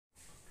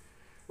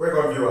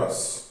Welcome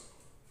viewers.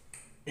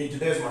 In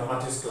today's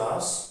mathematics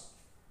class,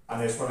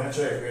 an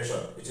exponential equation,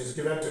 it is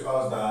given to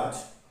us that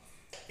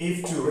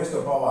if 2 raised to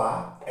the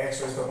power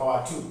x raised to the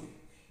power 2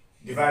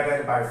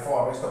 divided by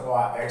 4 raised to the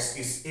power x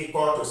is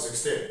equal to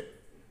 16,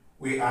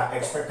 we are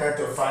expected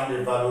to find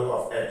the value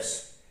of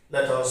x.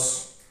 Let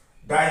us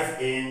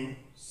dive in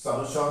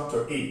solution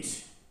to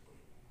it.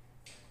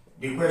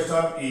 The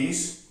question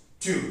is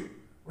 2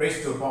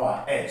 raised to the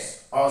power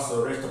x,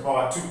 also raised to the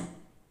power 2,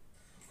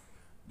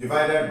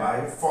 divided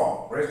by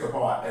 4 raised to the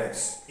power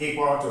x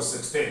equal to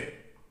 16.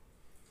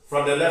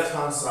 From the left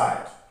hand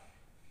side,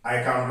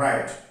 I can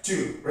write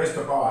 2 raised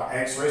to the power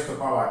x raised to the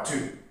power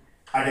 2.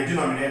 At the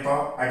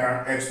denominator, I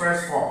can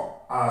express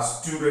 4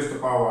 as 2 raised to the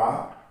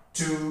power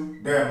 2,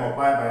 then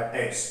multiplied by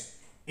x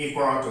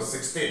equal to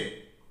 16.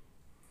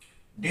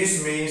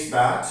 This means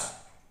that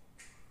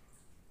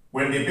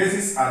when the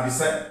bases are the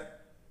same,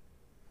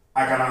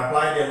 I can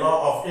apply the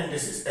law of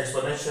indices,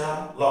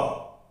 exponential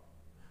law.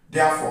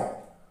 Therefore,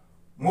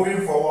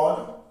 moving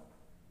forward,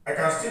 I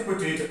can still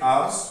put it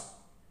as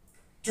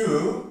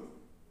 2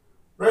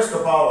 raised to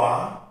the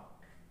power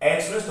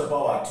x raised to the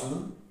power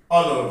 2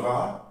 all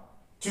over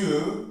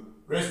 2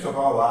 raised to the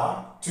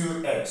power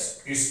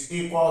 2x is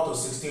equal to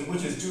 16,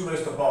 which is 2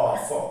 raised to the power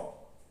 4.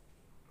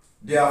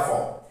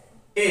 Therefore,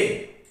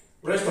 a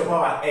raised to the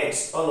power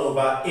x all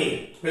over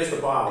a raised to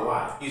the power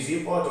y is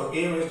equal to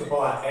a raised to the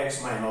power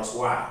x minus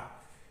y.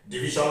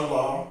 Division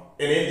law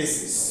in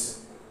indices.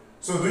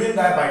 So doing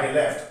that by the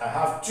left, I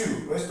have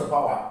 2 raised to the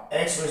power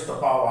x raised to the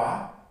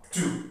power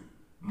 2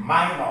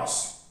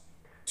 minus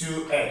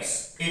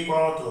 2x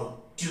equal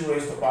to 2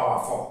 raised to the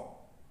power 4.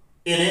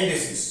 In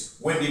indices,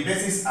 when the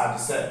bases are the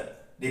same,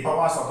 the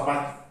powers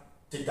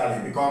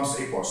automatically becomes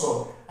equal.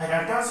 So I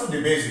can cancel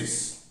the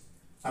bases,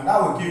 and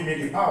that will give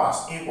me the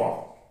powers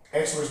equal.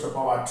 X raised to the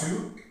power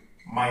 2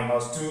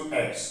 minus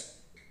 2x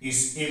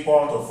is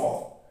equal to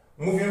 4.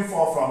 Moving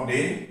forward from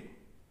the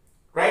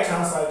right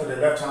hand side to the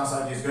left hand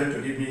side is going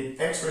to give me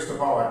x raised to the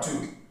power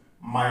 2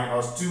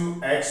 minus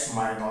 2x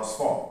minus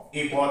 4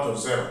 equal to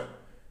 0.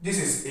 This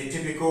is a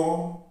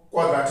typical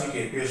quadratic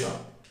equation.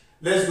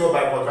 Let's go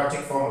by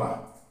quadratic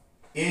formula.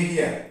 A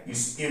here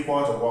is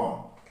equal to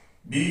 1,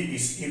 B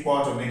is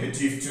equal to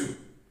negative 2,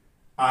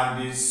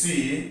 and the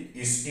C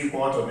is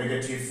equal to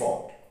negative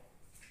 4.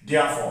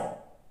 Therefore,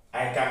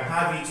 I can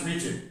have it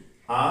written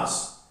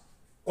as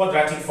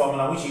quadratic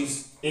formula, which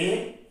is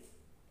A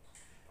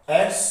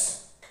x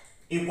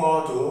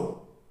equal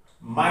to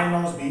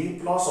minus b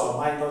plus or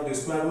minus the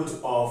square root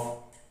of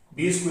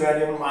b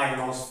squared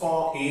minus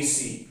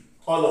 4ac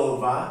all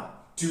over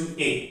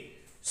 2a.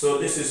 So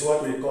this is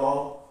what we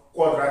call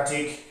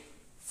quadratic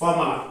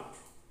formula.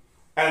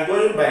 And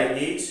going by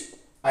it,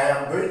 I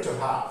am going to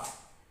have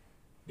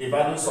the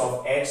values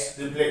of x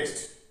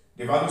replaced,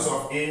 the values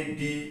of a,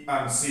 b,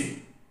 and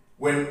c.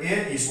 When a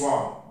is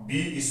 1,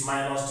 b is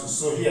minus 2.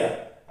 So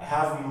here I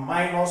have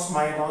minus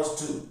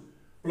 2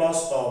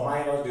 plus or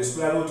minus the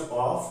square root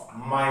of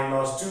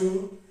minus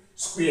 2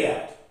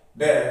 squared,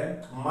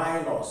 then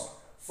minus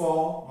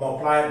 4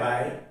 multiplied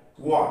by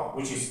 1,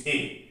 which is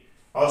a,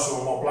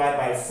 also multiplied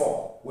by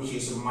 4, which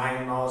is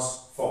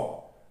minus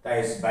 4.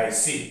 That is by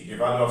c. The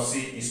value of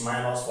c is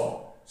minus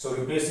 4. So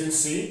replacing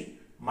c,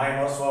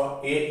 minus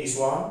 4, a is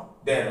 1,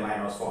 then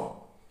minus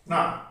 4.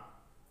 Now,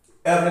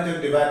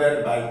 everything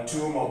divided by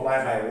 2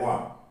 multiplied by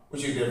 1,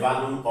 which is the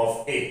value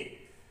of a.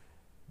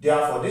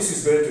 Therefore, this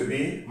is going to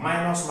be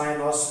minus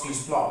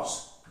is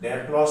plus,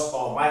 then plus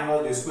or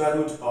minus the square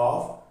root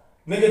of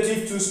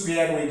negative 2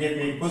 squared will give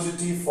me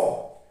positive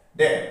 4.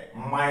 Then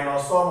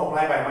minus 4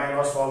 multiplied by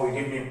minus 4 will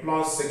give me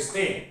plus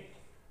 16.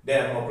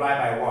 Then multiplied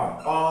by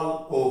 1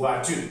 all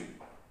over 2,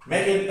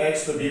 making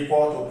x to be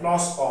equal to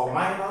plus or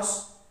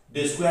minus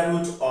the square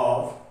root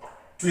of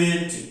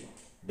 20.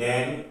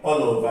 Then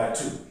all over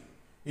 2.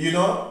 You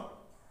know,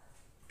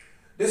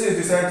 this is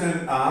the same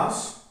thing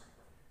as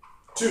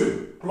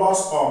 2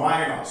 plus or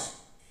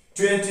minus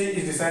 20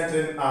 is the same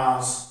thing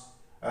as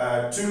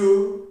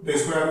 2 the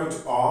square root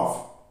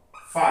of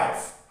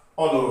 5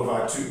 all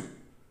over 2.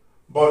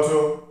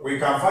 But we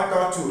can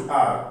factor 2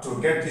 out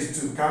to get these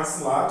 2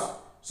 cancelled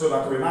out, so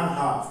that we now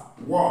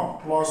have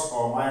 1 plus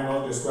or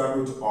minus the square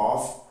root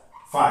of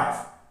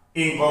 5.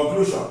 In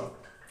conclusion,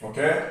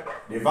 okay,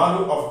 the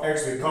value of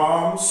x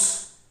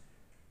becomes,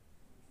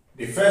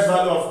 the first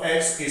value of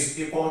x is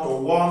equal to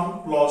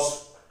 1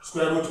 plus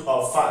square root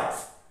of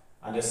 5.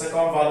 And the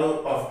second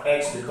value of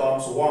x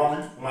becomes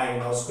 1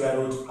 minus square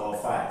root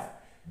of 5.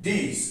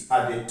 These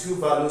are the two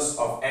values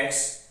of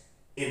x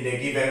in the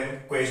given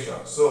question.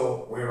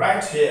 So we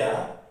write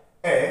here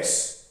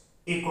x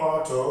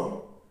equal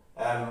to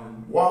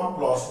 1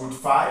 plus root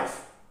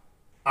 5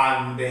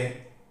 and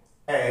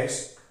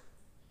x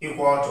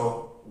equal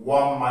to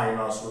 1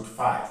 minus root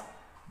 5.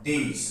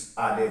 These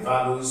are the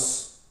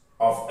values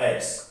of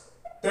x.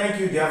 Thank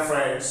you, dear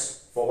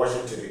friends, for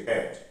watching to the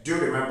end. Do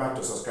remember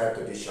to subscribe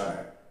to this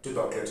channel to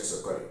talk to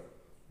Sokori.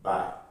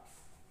 Bye.